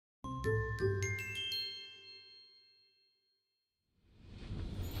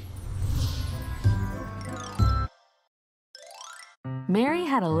Mary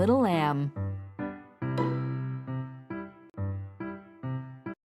had a little lamb.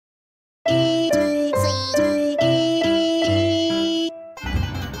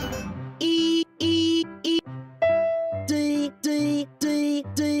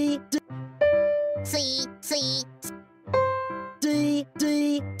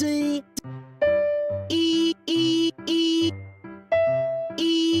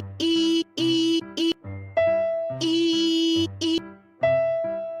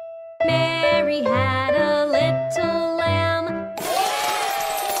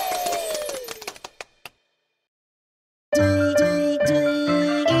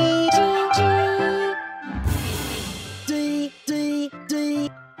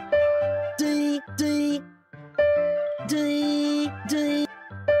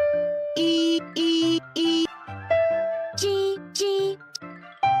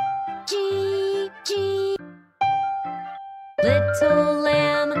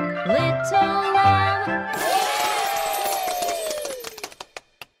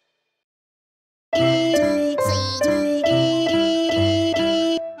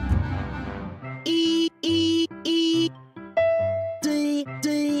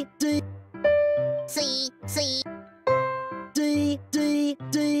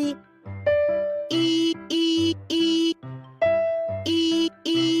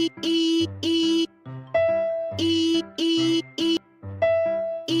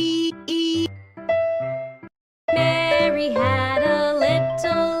 Mary had a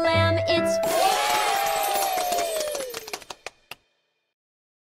little lamb. Little lamb, little lamb. Mary had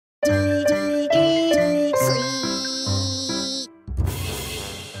a little lamb. It's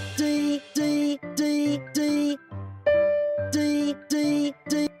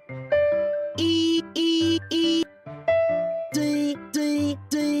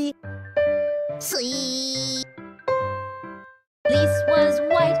Fleece was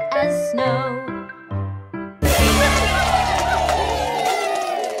white as snow.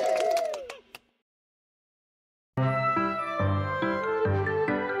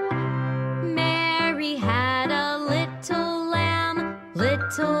 Mary had a little lamb,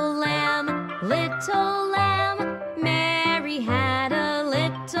 little lamb, little lamb. Mary had a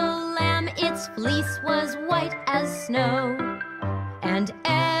little lamb. Its fleece was white as snow. And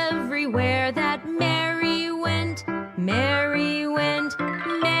everywhere that Mary went, Mary went,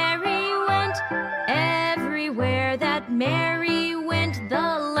 Mary went. Everywhere that Mary went,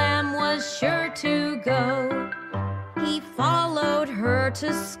 the lamb was sure to go. He followed her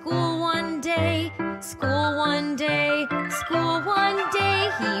to school one day, school one day, school one day.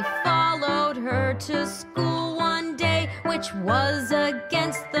 He followed her to school one day, which was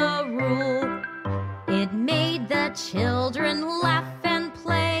against the rule. It made the children laugh and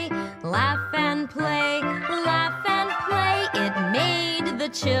play, laugh and play, laugh and play. It made the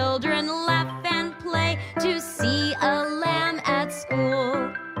children laugh and play to see a lamb at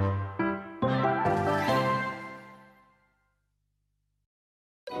school.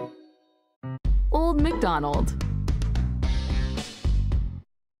 Old MacDonald.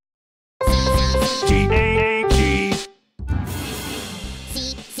 G-A-G.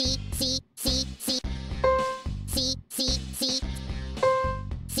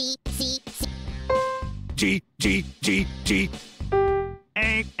 G, G, G, G.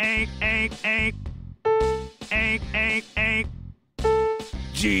 Egg, egg, egg, egg. Egg, egg, egg.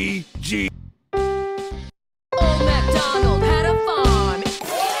 G, G. Old MacDonald had a farm.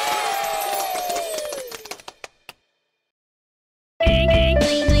 E, E,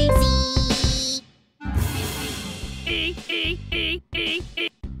 E, E, E, E, E.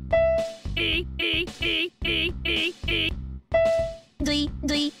 E, E, E, E, E, E.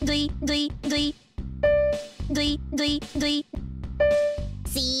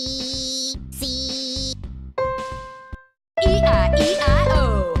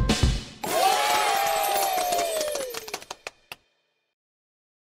 E-I-E-I-O.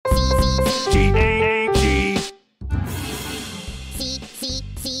 G-A-G.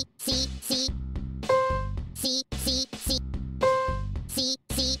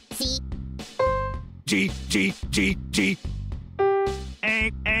 G, G, G, G.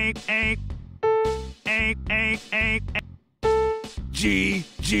 Egg, egg, egg. Egg, egg, egg, egg. G,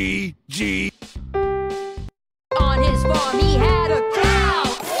 G, G. On his farm he had a cow.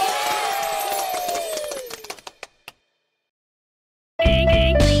 E,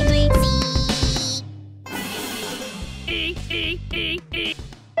 E, E, E, E, E.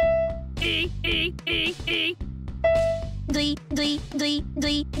 E, E, E, E.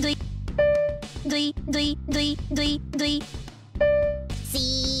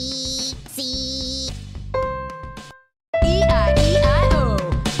 E-I-E-I-O.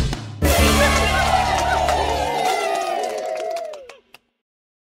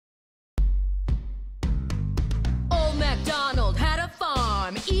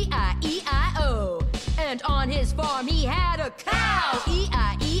 E-I-E-I-O. And on his farm he had a cow,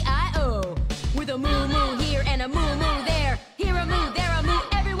 E-I-E-I-O. With a moo-moo here and a moo-moo there, here a moo, there a moo,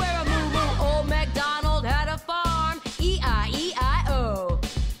 everywhere a moo-moo. Old MacDonald had a farm, E-I-E-I-O.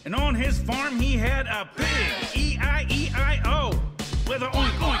 And on his farm he had a pig, E-I-E-I-O. With a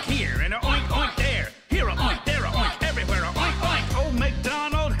oink oink here and a oink oink there, here a oink, there a oink, everywhere a oink oink. Old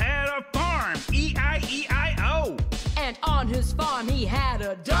MacDonald had a farm, E-I-E-I-O. And on his farm he had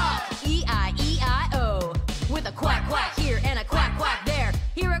a duck, E-I-E-I-O. With a quack quack here and a quack quack there,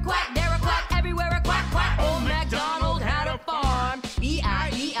 here a quack, there a quack, everywhere a quack quack. Old MacDonald had a farm,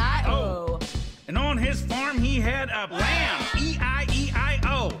 E-I-E-I-O. And on his farm he had a lamb,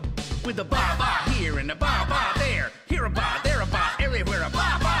 E-I-E-I-O. With a ba-ba here and a ba-ba there, here a ba, there a ba, everywhere a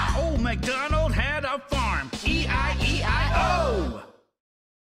ba-ba. Old MacDonald had a farm, E-I-E-I-O.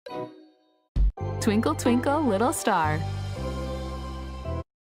 Twinkle, twinkle, little star.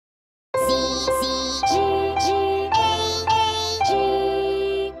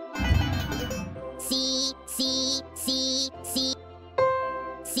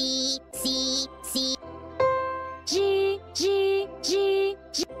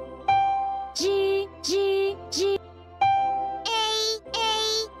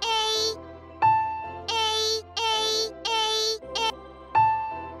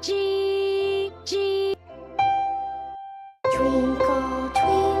 Twinkle,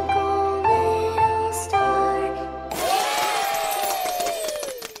 twinkle, little star.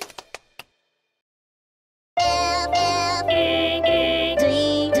 F, F, D,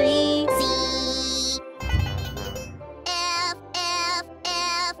 D, C. F, F,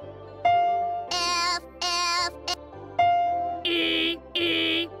 F. F, F, F.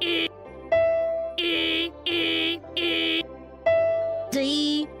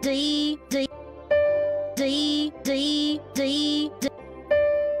 D, D, D. D, D, D, D.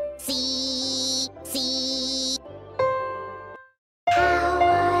 C, C. How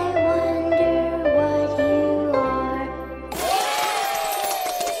I wonder what you are.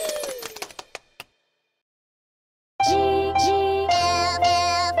 G, G, F,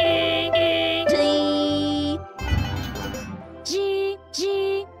 F, D. G, G,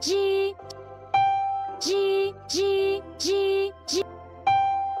 G. G, G, G, G.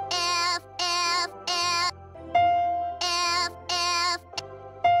 F, F, F. F, F.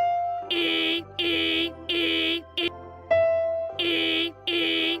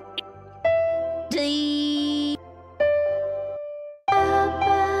 D. Up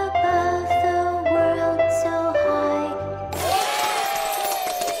above the world so high.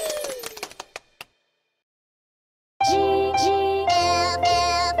 G, G, F,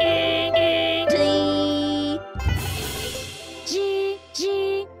 F, D. G, G,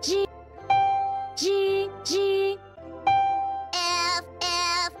 G. G, G. F,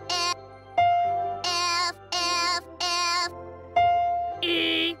 F, F. F, F, F.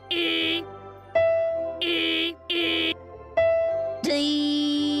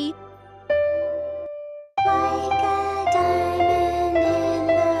 D. Like a diamond in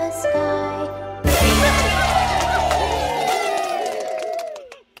the sky.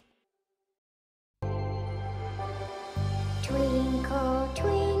 Twinkle,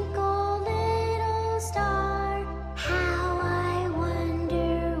 twinkle, little star, how I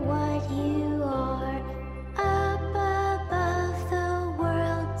wonder what you are. Up above the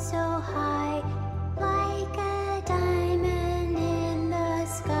world so high, like a diamond in the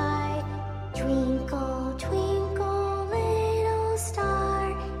sky. Twinkle, twinkle, little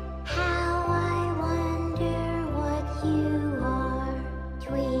star, how I wonder what you are.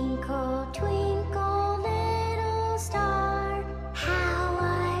 Twinkle, twinkle, little star, how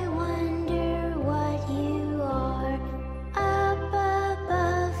I wonder what you are. Up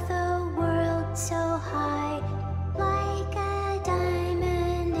above the world so high, like a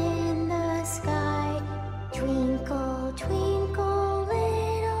diamond in the sky. Twinkle, twinkle,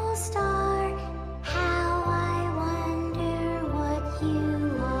 little star, how I wonder what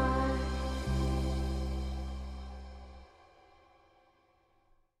you are.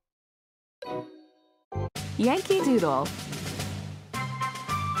 Yankee Doodle.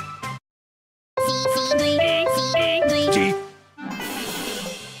 C, C, D, C, D. G.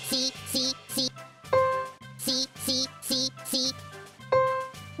 C, C, C. C, C, C, C.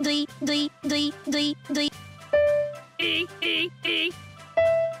 D, D, D, D, D. C,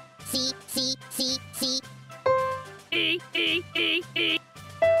 C, C, C.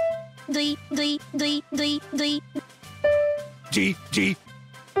 D, D, D, D, D. G, G.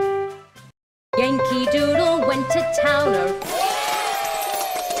 Yankee Doodle went to town.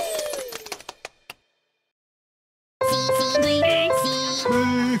 C, C, D,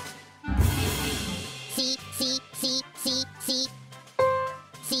 C.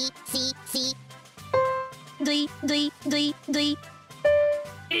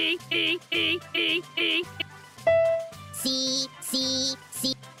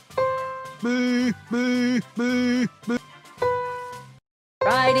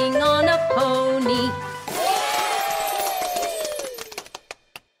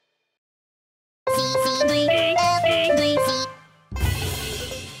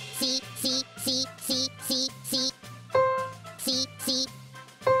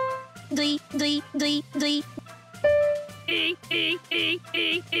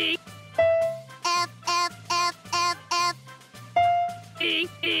 F, F, F, F, F. D,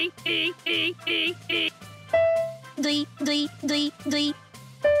 D, D, D.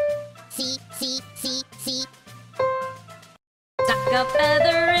 C, C, C, C. Stuck a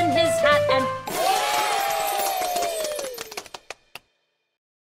feather in his hat and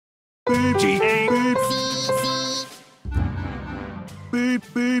G, A, C, C. beep,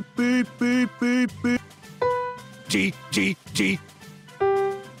 beep, beep, beep, beep, beep. G, G, G.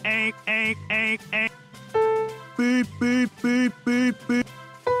 A, A. Beep, beep, beep, beep, beep.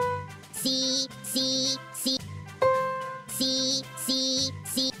 C, C, C. C, C,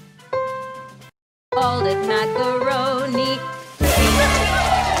 C. called it macaroni.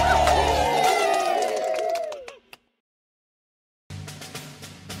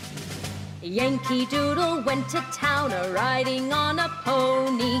 Yankee Doodle went to town a-riding on a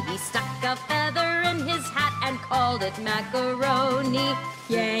pony. He stuck a feather in his hat and called it macaroni.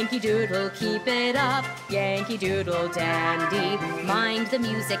 Yankee Doodle, keep it up, Yankee Doodle dandy. Mind the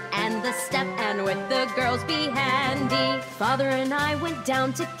music and the step, and with the girls be handy. Father and I went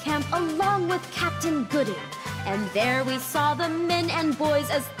down to camp along with Captain Gooding, and there we saw the men and boys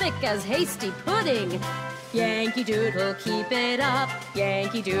as thick as hasty pudding. Yankee Doodle, keep it up,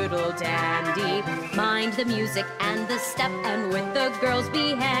 Yankee Doodle dandy. Mind the music and the step, and with the girls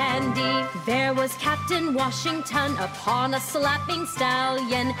be handy. There was Captain Washington upon a slapping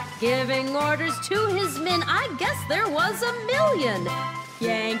stallion, giving orders to his men, I guess there was a million.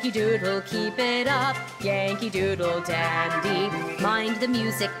 Yankee Doodle, keep it up, Yankee Doodle dandy. Mind the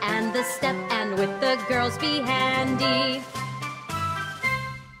music and the step, and with the girls be handy.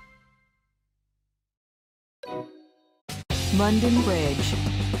 London Bridge.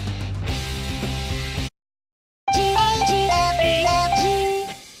 G, G, F, F, G.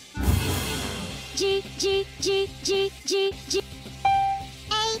 G, G, G, G, G.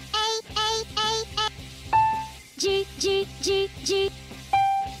 A, A, A. G, G, G, G.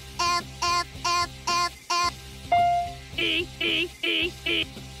 F, F, F, F, F.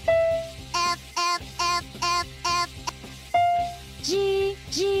 F, F, F, F, F. G,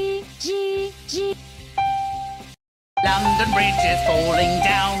 G, G, G. London Bridge is falling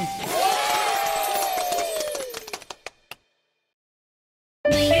down.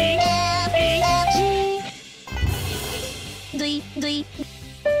 D, F, F, G. D, D.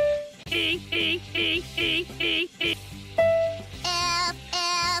 F, F,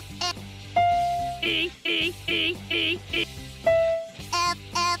 F. F,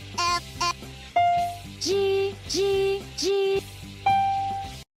 F, F, F. G, G, G.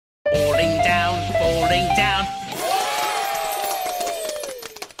 Falling down, falling down.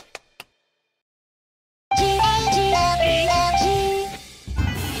 G, G, F, F, G.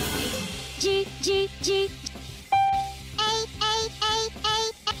 G, G, G. A, A.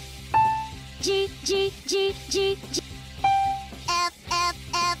 G, G, G, G, G. F, F,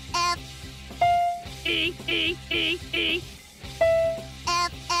 F, F.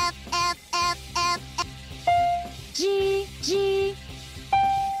 F, F, F, F, F. G, G.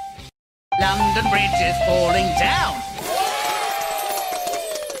 London Bridge is falling down.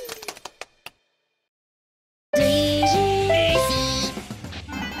 D, C.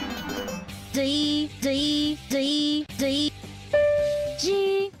 D, D, D, D.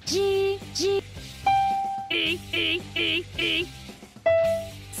 G, G, G.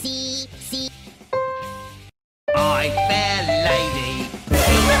 C, C. My fair lady.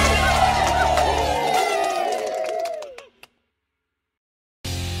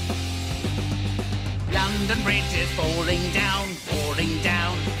 London Bridge is falling down, falling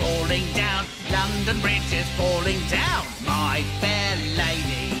down, falling down. London Bridge is falling down, my fair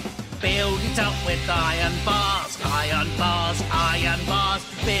lady. Build it up with iron bars, iron bars, iron bars.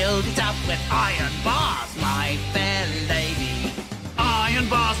 Build it up with iron bars, my fair lady. Iron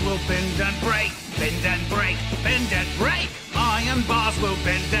bars will bend and break, bend and break, bend and break. Iron bars will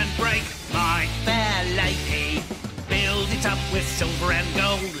bend and break, my fair lady. Build it up with silver and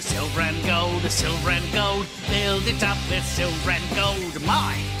gold, silver and gold, silver and gold. Build it up with silver and gold,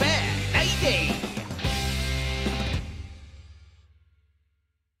 my fair lady.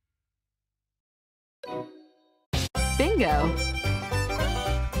 Bingo.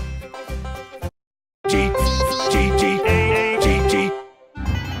 G, G, G, A, A, G, G.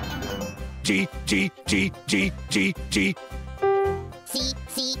 G, G, G, G, G, G. C,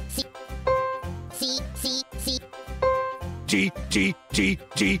 C, C. C, C, C. G, G, G,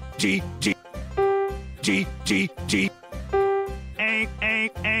 G, G, G. G, G, G. A, A,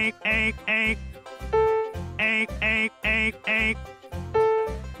 A, A, A. A, A, A, A.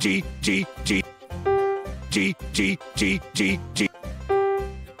 G, G, G. G, G, G, G, G.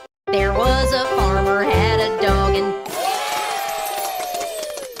 There was a farmer had a dog and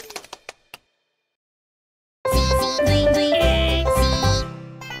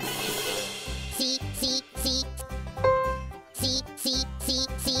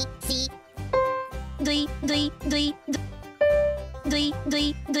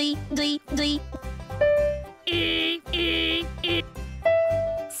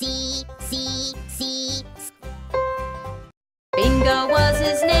Bingo was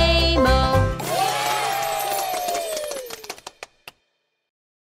his name, oh.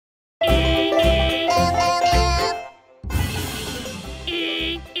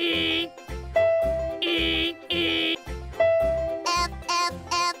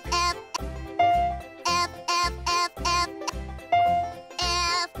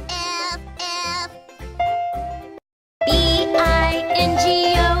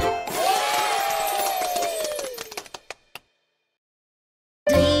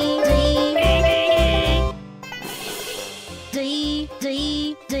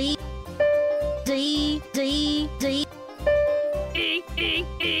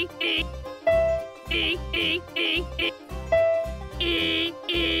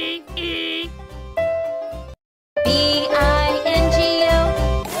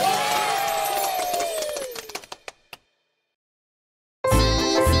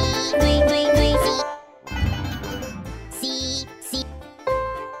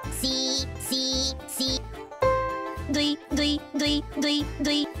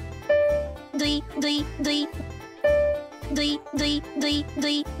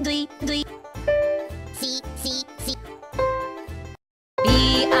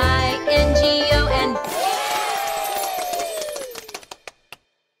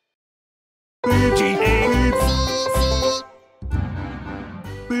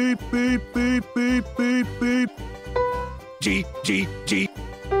 G, G, G.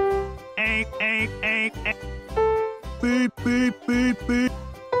 A, A, A, A. Beep, beep, beep, beep.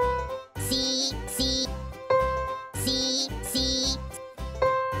 C, C, C, C.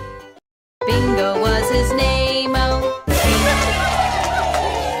 Bingo was his name, oh.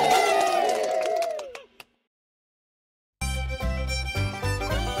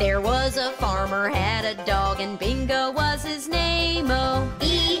 There was a farmer had a dog and Bingo was his name, oh.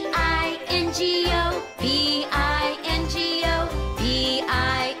 B-I-N-G-O, B-I-N-G-O,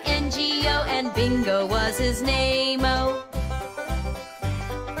 B-I-N-G-O, and Bingo was his name, oh.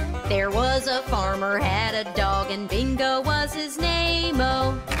 There was a farmer had a dog and Bingo was his name,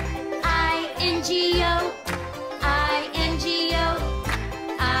 oh. I-N-G-O, I-N-G-O,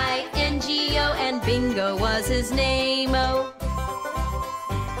 I-N-G-O, and Bingo was his name, oh.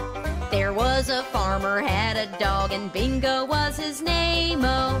 There was a farmer had a dog and Bingo was his name,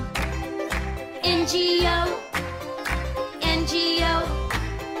 oh. N-G-O, N-G-O,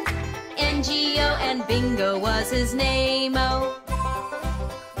 N-G-O, and Bingo was his name, oh.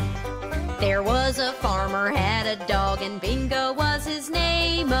 There was a farmer had a dog and Bingo was his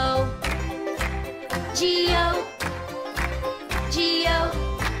name, oh. G-O, G-O,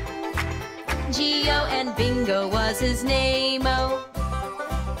 G-O, and Bingo was his name, oh.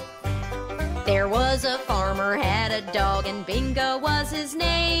 There was a farmer had a dog and Bingo was his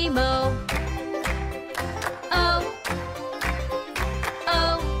name, oh. Oh,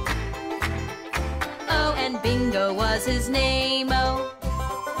 oh, oh, and Bingo was his name, oh.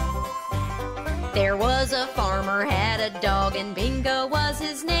 There was a farmer had a dog and Bingo was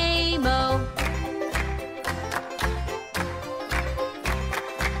his name, oh.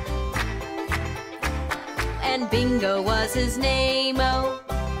 And Bingo was his name, oh.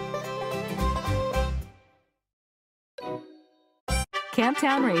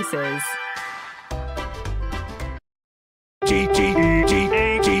 Camptown Races. G, G, G,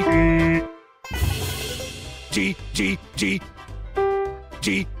 G. G, G, G.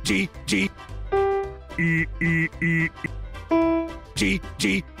 G, G, G. E, E, E. G,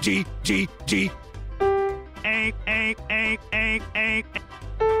 G, G, G, G. A, A, A, A, A.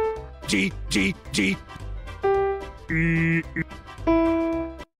 G, G, G. E, E.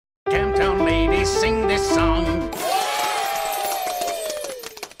 Camptown ladies sing this song.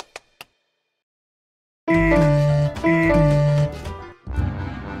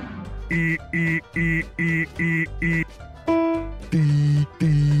 E, E, E, E, E, E. D,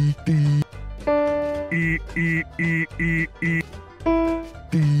 D, D. E, E, E, E, E.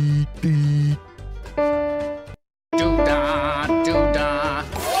 D, D. Do-da, do-da.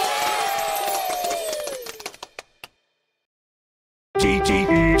 G, G,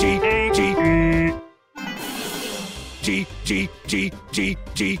 G, G. G, G, G, G, G,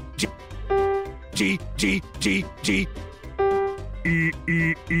 G. G, G, G, G. E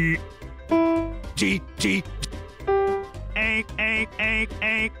E E G G A A A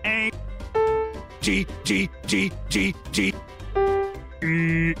A A G G G G G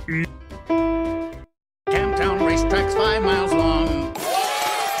E E Camptown racetrack's 5 miles long.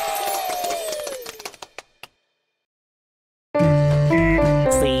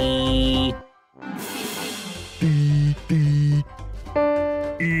 C B B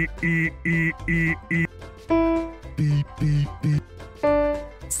E E E E E B B B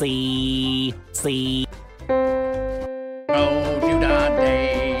C C Oh, Judah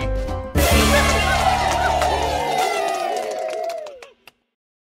Day.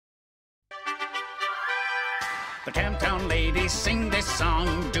 The Camptown ladies sing this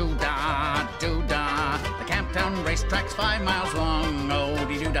song, doo-dah, doo-dah. The Camptown racetrack's 5 miles long,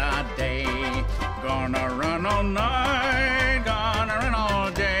 oh-dee-doo-dah day. Gonna run all night, gonna run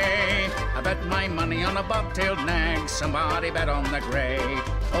all day. I bet my money on a bobtailed nag, somebody bet on the gray.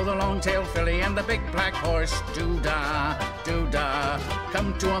 Oh, the long-tailed filly and the big black horse, doo-dah, doo-dah.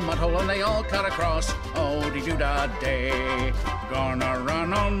 Come to a mud hole and they all cut across, oh-dee-doo-dah day. Gonna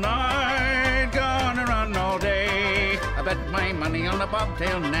run all night, gonna run all day. I bet my money on the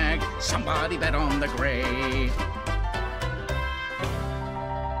bobtail nag, somebody bet on the gray.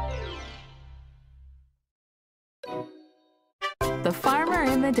 The Farmer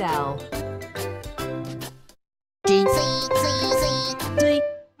in the Dell. D C C C D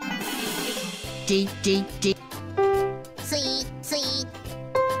D D D C C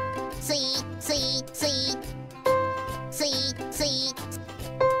C C C C C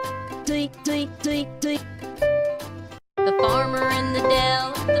D D D D. The farmer in the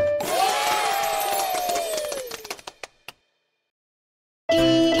dell. E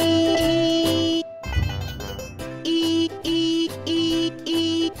E E E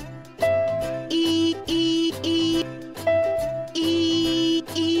E E E E E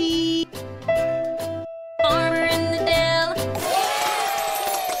E. Farmer in the dell.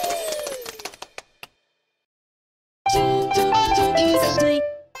 G G G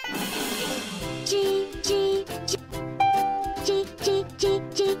G G G G G G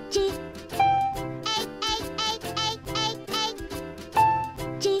G G.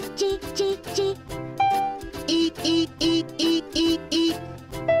 G G G G. E E E E E E.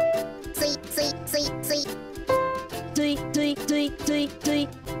 C C C C. D D D D D.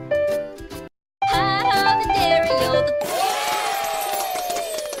 Hi-ho, the dairy-o, the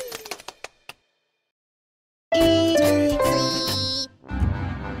E D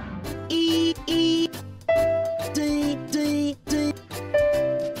E E D D D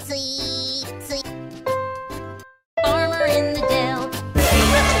C C. Farmer in the dell.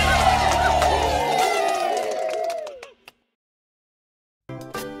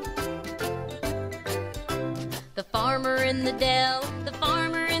 The farmer in the dell, the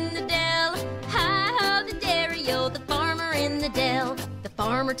farmer in the dell. Hi-ho, the dairy-o, the farmer in the dell. The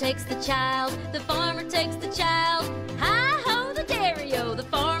farmer takes the child, the farmer takes the child. Hi-ho, the dairy-o, the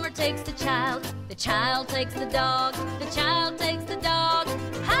farmer takes the child. The child takes the dog, the child takes the dog.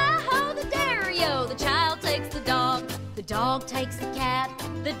 Hi-ho, the dairy-o, the child takes the dog. The dog takes the cat,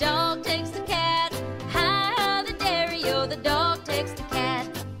 the dog takes the cat. Hi-ho, the dairy-o, the dog takes the cat.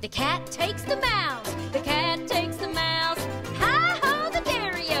 The cat takes the mouse, the cat takes the mouse. Hi-ho, the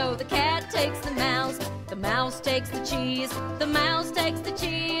dairy-o, the cat takes the mouse. The mouse takes the cheese, the mouse takes the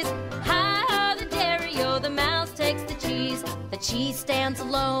cheese. Hi-ho, the dairy-o, the mouse takes the cheese. The cheese stands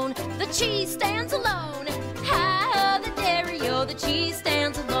alone, the cheese stands alone. Hi-ho, the dairy-o, the cheese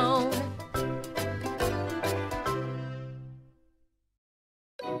stands alone.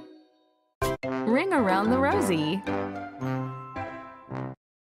 Ring around the rosy.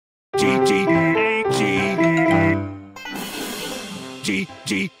 G G A G G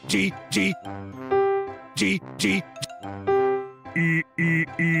G G G G G E E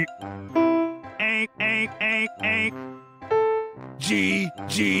E A A A A G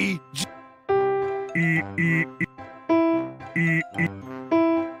G G E E E E E.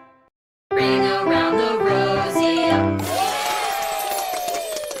 Ring around the rosy.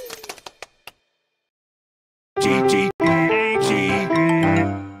 G G A G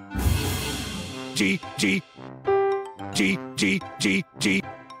G G G G G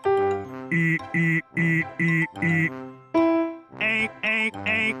E E E E E A A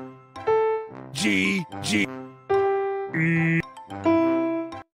A G G E.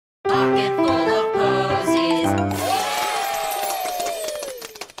 Pocket full of posies.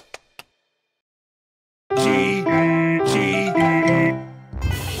 G G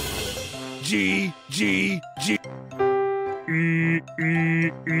G G G E E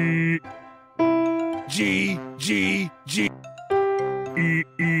E G G G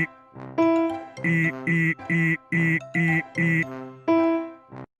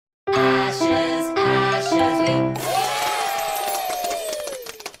Ashes, ashes, we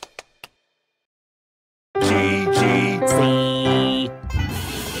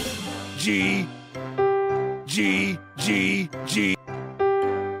G.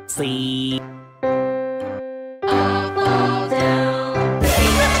 C. all fall down.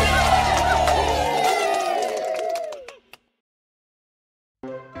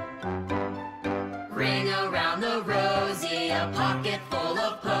 Ring around the rosy, a pocket full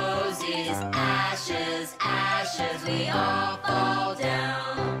of posies. Ashes, ashes, we all fall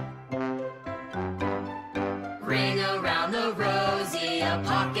down. Ring around the rosy, a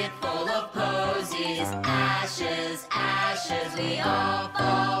pocket full of posies. Ashes, ashes, we all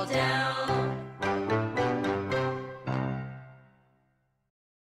fall down.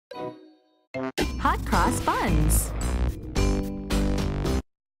 Hot cross buns.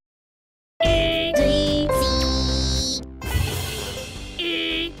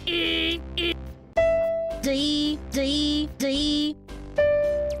 D, D, D, D,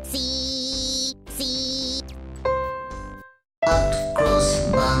 C, C. Hot cross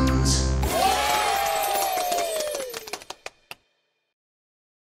buns.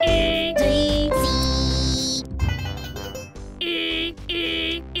 D, C,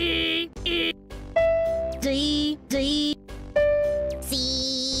 D, D,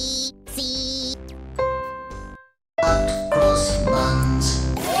 C, C. Hot cross buns.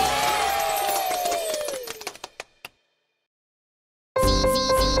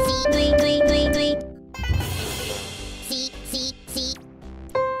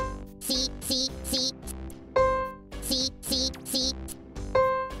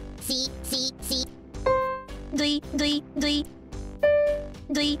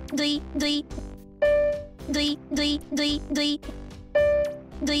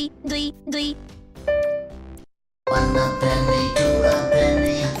 One a penny, two a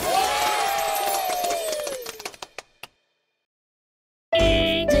penny.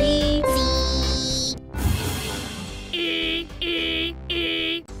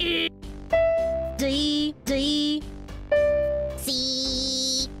 D, D,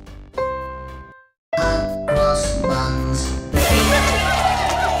 C. Hot cross buns.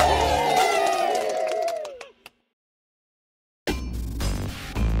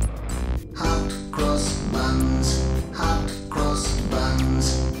 Hot cross buns. Hot cross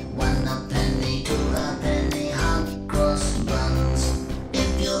buns. One a penny, two a penny. Hot cross buns.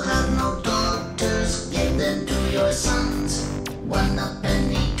 If you have no daughters, give them to your sons. One a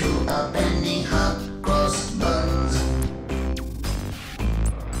penny, two a penny. Hot cross buns.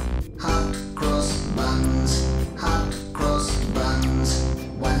 Hot cross buns. Hot cross buns.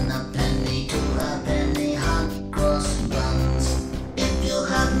 One a penny, two a penny. Hot cross buns. If you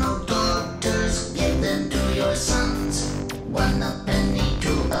have no daughters, give them to your sons. One a penny,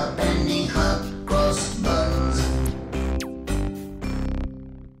 two a penny. Hot cross buns.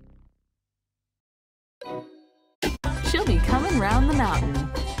 She'll be coming round the mountain.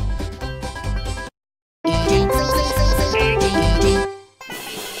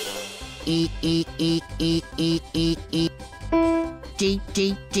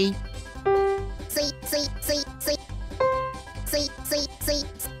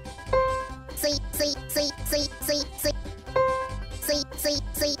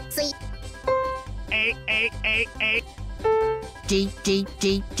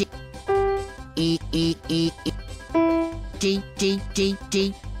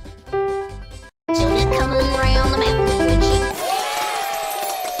 She'll be coming round the mountain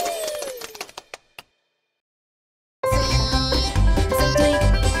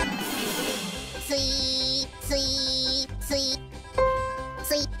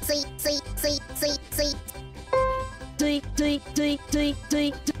when she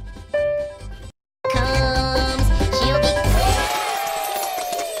comes, she'll be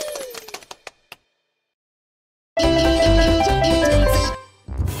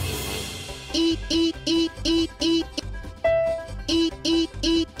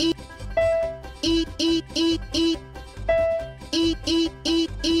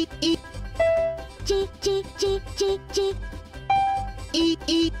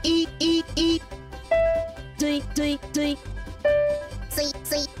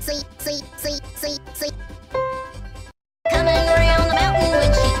coming around the mountain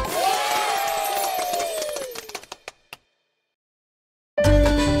when she comes.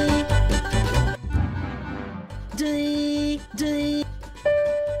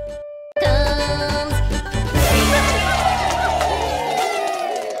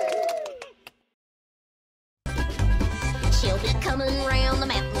 She'll be coming round the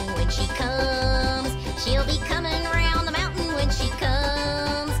mountain when she comes. She'll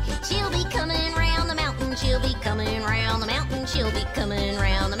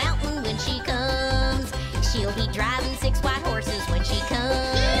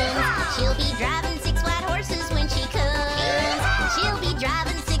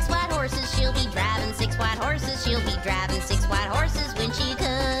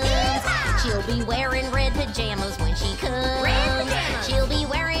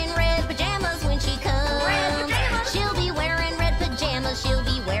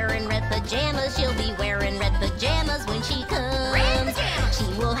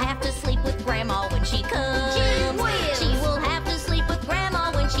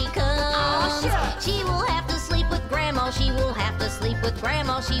sleep with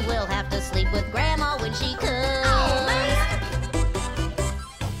Grandma. She will have to sleep with Grandma when she comes. Oh, man!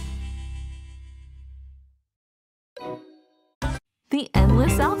 The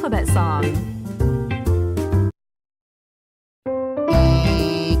Endless Alphabet Song.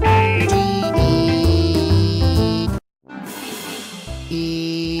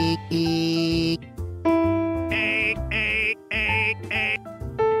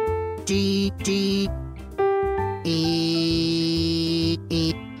 D, D, E,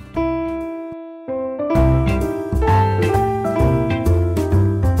 E.